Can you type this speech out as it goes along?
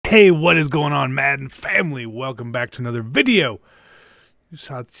Hey, what is going on, Madden family? Welcome back to another video. You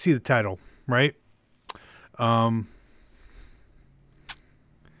see the title, right?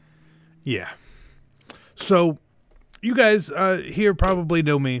 Yeah. So, you guys here probably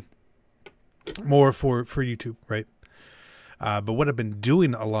know me more for YouTube, right? But what I've been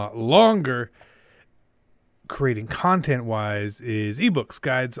doing a lot longer, creating content-wise, is ebooks,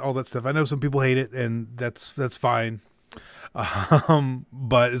 guides, all that stuff. I know some people hate it, and that's fine.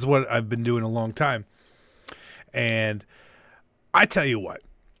 But it's what I've been doing a long time. And I tell you what,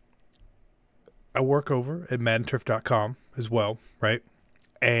 I work over at MaddenTurf.com as well, right?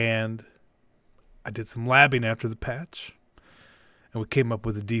 And I did some labbing after the patch, and we came up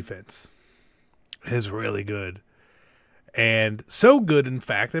with a defense. It's really good. And so good, in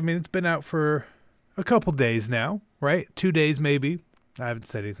fact, I mean, it's been out for a couple days now, right? 2 days maybe. I haven't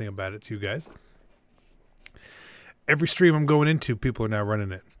said anything about it to you guys. Every stream I'm going into, people are now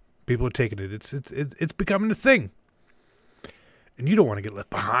running it. People are taking it. It's becoming a thing. And you don't want to get left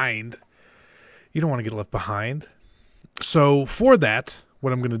behind. You don't want to get left behind. So for that,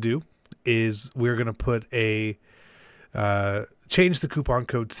 what I'm going to do is we're going to put a change the coupon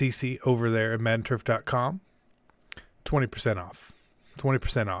code CC over there at MaddenTurf.com. 20% off.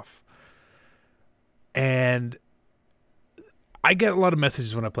 20% off. And I get a lot of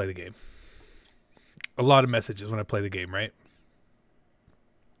messages when I play the game. A lot of messages when I play the game, right?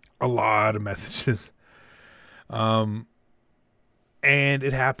 A lot of messages. And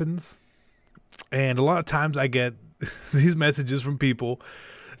it happens. And a lot of times I get these messages from people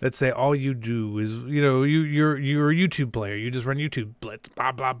that say all you do is, you know, you're a YouTube player. You just run YouTube blitz,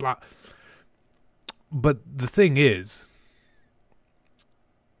 blah, blah, blah. But the thing is,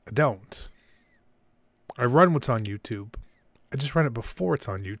 I don't. I run what's on YouTube. I just run it before it's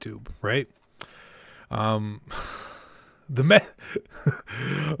on YouTube, right? The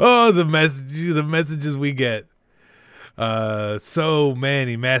messages we get. So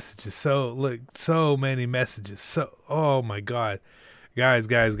many messages. So many messages. Oh my God. Guys,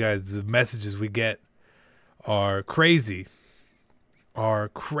 the messages we get are crazy.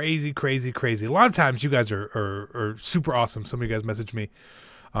 Crazy. A lot of times you guys are super awesome. Some of you guys message me,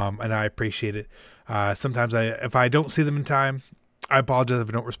 and I appreciate it. Sometimes if I don't see them in time, I apologize if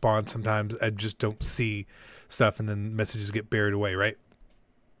I don't respond. Sometimes I just don't see stuff, and then messages get buried away, right?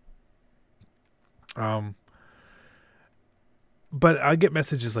 But I get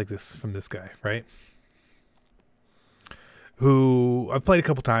messages like this from this guy, right? Who I've played a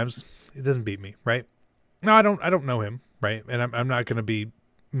couple times. He doesn't beat me, right? No, I don't know him, right? And I'm not going to be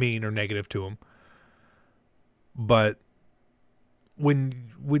mean or negative to him. But when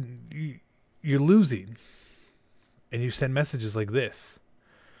you're losing, and you send messages like this,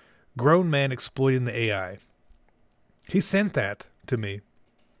 grown man exploiting the AI. He sent that to me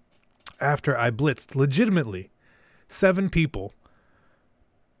after I blitzed legitimately 7 people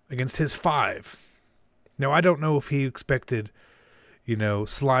against his 5. Now, I don't know if he expected, you know,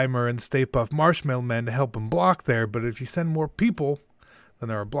 Slimer and Stay Puft Marshmallow Man to help him block there, but if you send more people than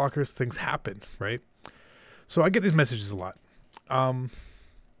there are blockers, things happen, right? So I get these messages a lot.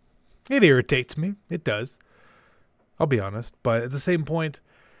 It irritates me. It does. I'll be honest, but at the same point,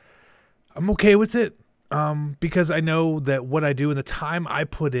 I'm okay with it because I know that what I do and the time I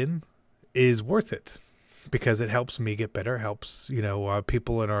put in is worth it because it helps me get better, helps, you know,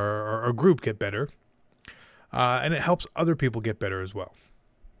 people in our group get better, and it helps other people get better as well.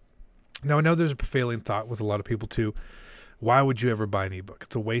 Now, I know there's a prevailing thought with a lot of people too. Why would you ever buy an ebook?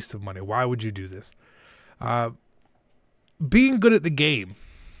 It's a waste of money. Why would you do this? Being good at the game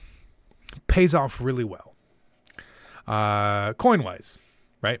pays off really well. Coin-wise,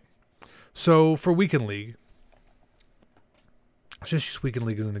 right? So for Weekend League, let's just use Weekend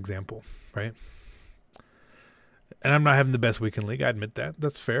League as an example, right? And I'm not having the best Weekend League. I admit that.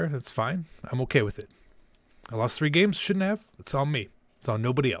 That's fair. That's fine. I'm okay with it. I lost 3 games. Shouldn't have. It's on me. It's on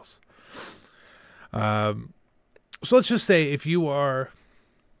nobody else. So let's just say if you are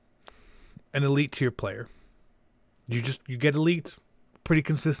an elite tier player, you get elite pretty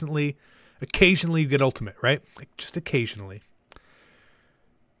consistently. Occasionally you get ultimate, right? Like just occasionally.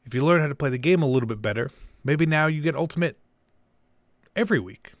 If you learn how to play the game a little bit better, maybe now you get ultimate every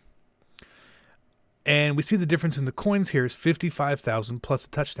week. And we see the difference in the coins here is 55,000 plus a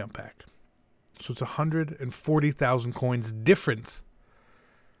touchdown pack. So it's 140,000 coins difference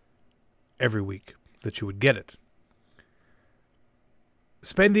every week that you would get it.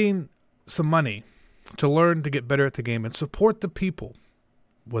 Spending some money to learn to get better at the game and support the people,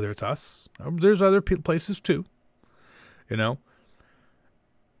 whether it's us, there's other places too, you know,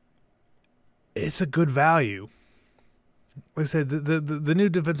 it's a good value Like I said, the new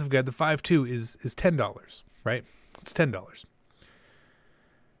defensive guide, the 5.2, is $10, right? It's $10.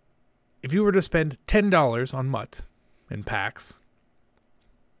 If you were to spend $10 on Mutt in packs,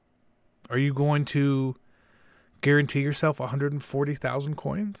 are you going to guarantee yourself 140,000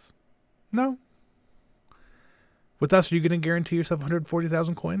 coins? No. With us, are you going to guarantee yourself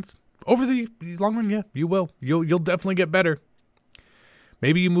 140,000 coins? Over the long run, yeah, you will. You'll definitely get better.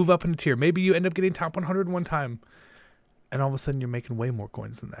 Maybe you move up in a tier. Maybe you end up getting top 100 one time, and all of a sudden you're making way more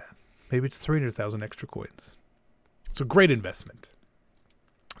coins than that. Maybe it's 300,000 extra coins. It's a great investment.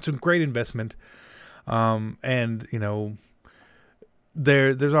 It's a great investment. And, you know,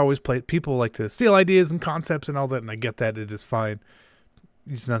 there's always people like to steal ideas and concepts and all that, and I get that. It is fine.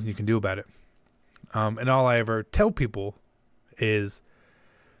 There's nothing you can do about it. And all I ever tell people is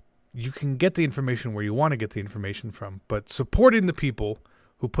you can get the information where you want to get the information from, but supporting the people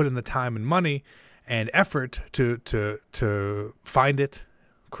who put in the time and money and effort to find it,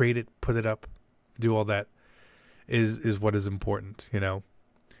 create it, put it up, do all that is what is important, you know.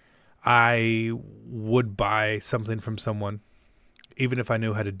 I would buy something from someone even if I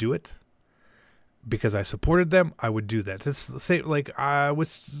knew how to do it. Because I supported them, I would do that. This same like with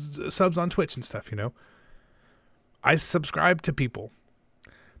subs on Twitch and stuff, you know. I subscribe to people.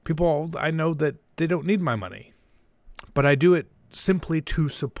 People I know that they don't need my money, but I do it simply to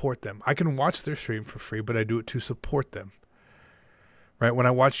support them. I can watch their stream for free, but I do it to support them. Right? When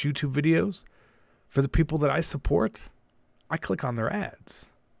I watch YouTube videos for the people that I support, I click on their ads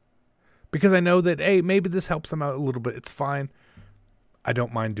because I know that, hey, maybe this helps them out a little bit. It's fine. I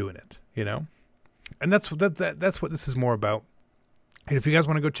don't mind doing it, you know. And that's what this is more about. And if you guys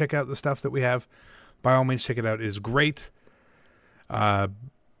want to go check out the stuff that we have, by all means, check it out. It is great.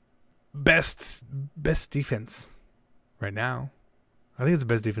 Best defense right now. I think it's the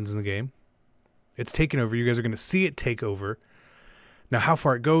best defense in the game. It's taken over. You guys are going to see it take over. Now, how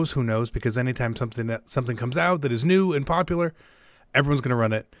far it goes, who knows? Because anytime something comes out that is new and popular, everyone's going to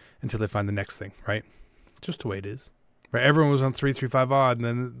run it until they find the next thing, right? Just the way it is. Right, everyone was on 3-3-5 odd, and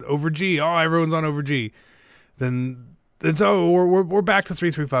then over G. Oh, everyone's on over G. Then so we're back to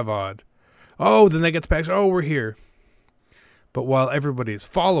 3-3-5 odd. Oh, then that gets back. Oh, we're here. But while everybody is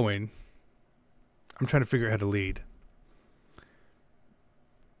following, I'm trying to figure out how to lead.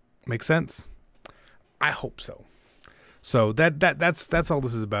 Make sense? I hope so. So that's all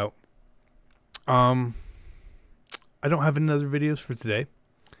this is about. I don't have any other videos for today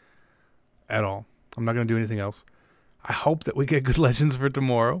at all. I'm not going to do anything else. I hope that we get good legends for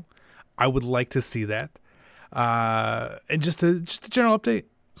tomorrow. I would like to see that. And just a general update.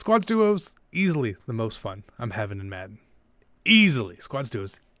 Squads duos, easily the most fun I'm having in Madden. Easily. Squads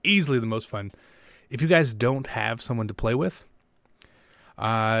duos, easily the most fun. If you guys don't have someone to play with,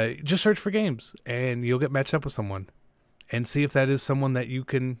 just search for games and you'll get matched up with someone. And see if that is someone that you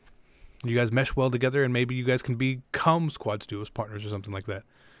guys mesh well together and maybe you guys can become squads duos partners or something like that.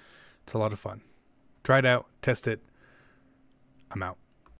 It's a lot of fun. Try it out. Test it. I'm out.